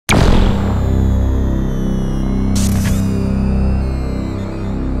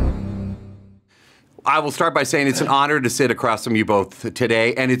I will start by saying it's an honor to sit across from you both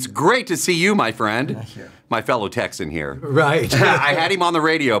today, and it's great to see you, my friend. Thank you. My fellow Texan here. Right. I had him on the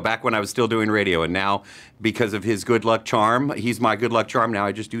radio back when I was still doing radio, and now, because of his good luck charm, he's my good luck charm. Now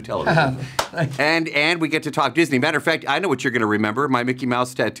I just do television. and we get to talk Disney. Matter of fact, I know what you're going to remember, my Mickey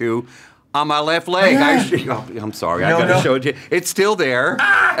Mouse tattoo on my left leg. I'm sorry, I got to show it to you. It's still there.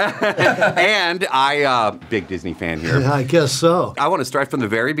 And big Disney fan here. I guess so. I want to start from the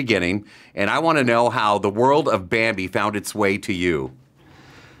very beginning, and I want to know how the world of Bambi found its way to you.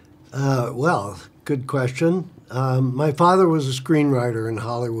 Well, good question. My father was a screenwriter in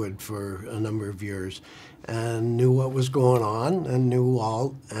Hollywood for a number of years and knew what was going on and knew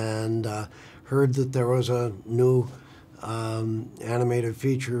Walt and heard that there was a new animated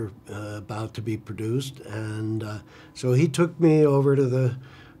feature about to be produced. And so he took me over to the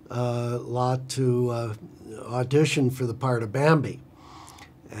lot to audition for the part of Bambi.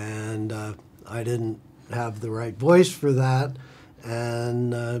 And I didn't have the right voice for that.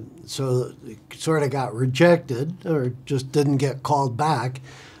 And so it sort of got rejected or just didn't get called back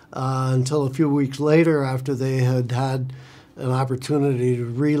until a few weeks later after they had had an opportunity to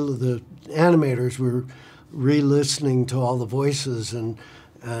the animators were re-listening to all the voices and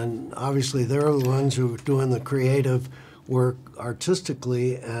obviously they're the ones who were doing the creative work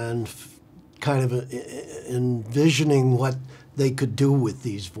artistically and kind of envisioning what they could do with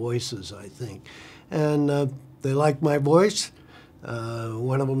these voices, I think. And they liked my voice.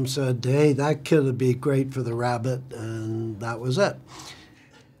 One of them said, hey, that kid would be great for the rabbit, and that was it.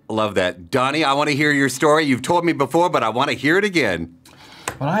 Love that. Donnie, I want to hear your story. You've told me before, but I want to hear it again.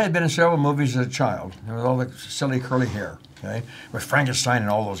 Well, I had been in several movies as a child with all the silly curly hair, okay, with Frankenstein and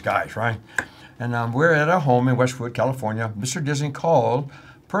all those guys, right? And we're at a home in Westwood, California. Mr. Disney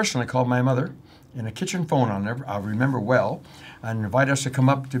personally called my mother in a kitchen phone on there, I remember well, and invited us to come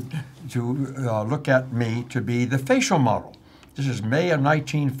up to look at me to be the facial model. This is May of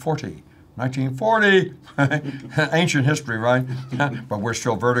 1940. 1940, ancient history, right? But we're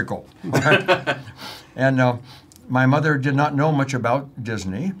still vertical. Right? And my mother did not know much about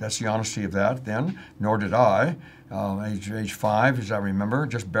Disney. That's the honesty of that then, nor did I. Age 5, as I remember,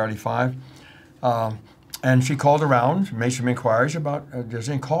 just barely 5. And she called around, made some inquiries about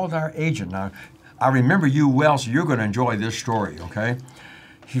Disney, and called our agent. Now, I remember you well, so you're going to enjoy this story, okay?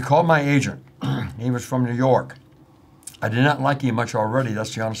 She called my agent. He was from New York. I did not like him much already,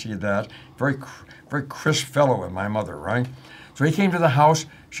 that's the honesty of that. Very crisp fellow with my mother, right? So he came to the house,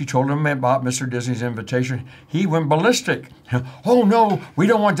 she told him about Mr. Disney's invitation. He went ballistic. Oh no, we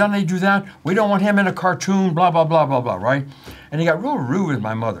don't want Donnie to do that. We don't want him in a cartoon, blah, blah, blah, blah, blah, right? And he got real rude with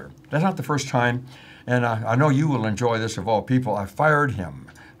my mother. That's not the first time, and I know you will enjoy this of all people. I fired him.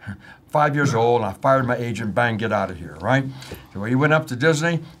 5 years old, and I fired my agent, bang, get out of here, right? So he went up to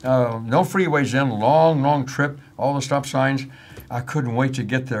Disney, no freeways in, long trip, all the stop signs. I couldn't wait to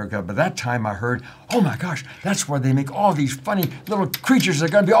get there, but that time I heard, oh my gosh, that's where they make all these funny little creatures that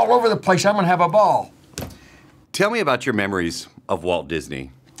are gonna be all over the place. I'm gonna have a ball. Tell me about your memories of Walt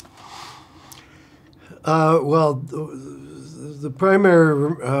Disney. Well, the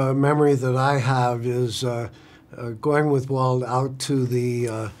primary memory that I have is going with Walt out to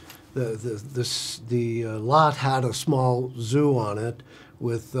the lot had a small zoo on it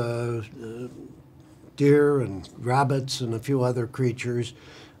with deer and rabbits and a few other creatures,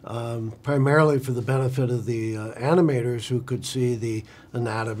 primarily for the benefit of the animators who could see the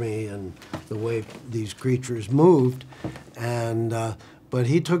anatomy and the way these creatures moved. And but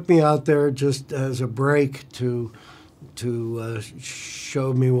he took me out there just as a break to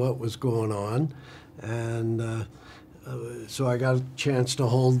show me what was going on, and so I got a chance to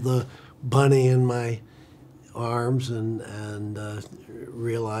hold the bunny in my arms and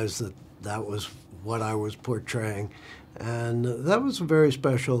realized that that was what I was portraying. And that was a very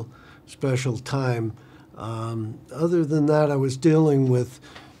special time. Other than that, I was dealing with,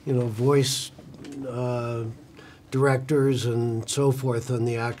 voice directors and so forth on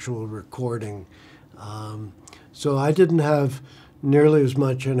the actual recording. So I didn't have nearly as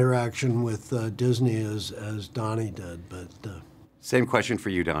much interaction with Disney as Donnie did, but... Same question for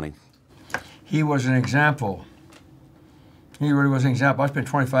you, Donnie. He was an example. He really was an example. I spent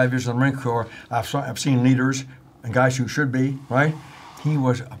 25 years in the Marine Corps. I've seen leaders and guys who should be, right? He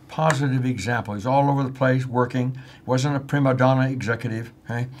was a positive example. He's all over the place working. Wasn't a prima donna executive,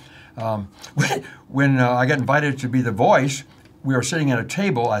 okay? When I got invited to be the voice, we were sitting at a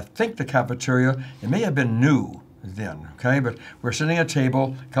table, I think the cafeteria. It may have been new. then, okay? But we're sitting at a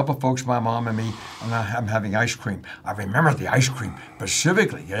table, a couple of folks, my mom and me, and I'm having ice cream. I remember the ice cream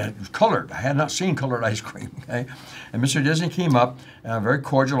specifically. It was colored. I had not seen colored ice cream, okay? And Mr. Disney came up, very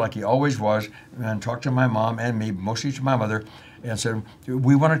cordial like he always was, and talked to my mom and me, mostly to my mother, and said,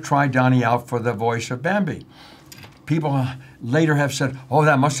 we want to try Donnie out for the voice of Bambi. People later have said, oh,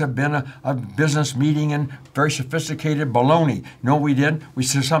 that must have been a business meeting and very sophisticated baloney. No, we didn't. We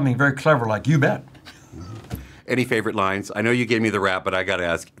said something very clever like, you bet. Any favorite lines? I know you gave me the rap, but I got to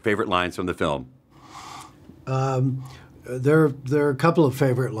ask, favorite lines from the film? There are a couple of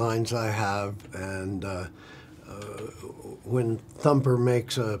favorite lines I have, and when Thumper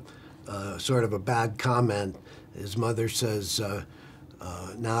makes a sort of a bad comment, his mother says,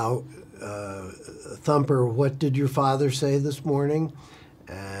 now, Thumper, what did your father say this morning?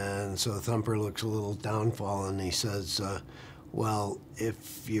 And so Thumper looks a little downfall, and he says, well,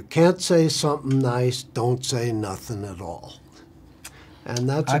 if you can't say something nice, don't say nothing at all. And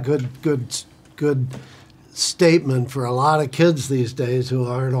that's a good statement for a lot of kids these days who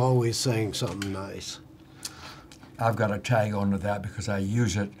aren't always saying something nice. I've got a tag onto that because I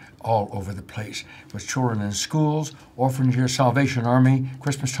use it all over the place. With children in schools, orphanages, Salvation Army,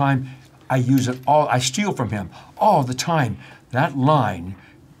 Christmas time, I use it all. I steal from him all the time. That line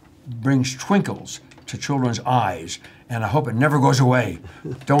brings twinkles to children's eyes, and I hope it never goes away.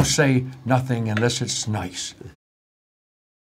 Don't say nothing unless it's nice.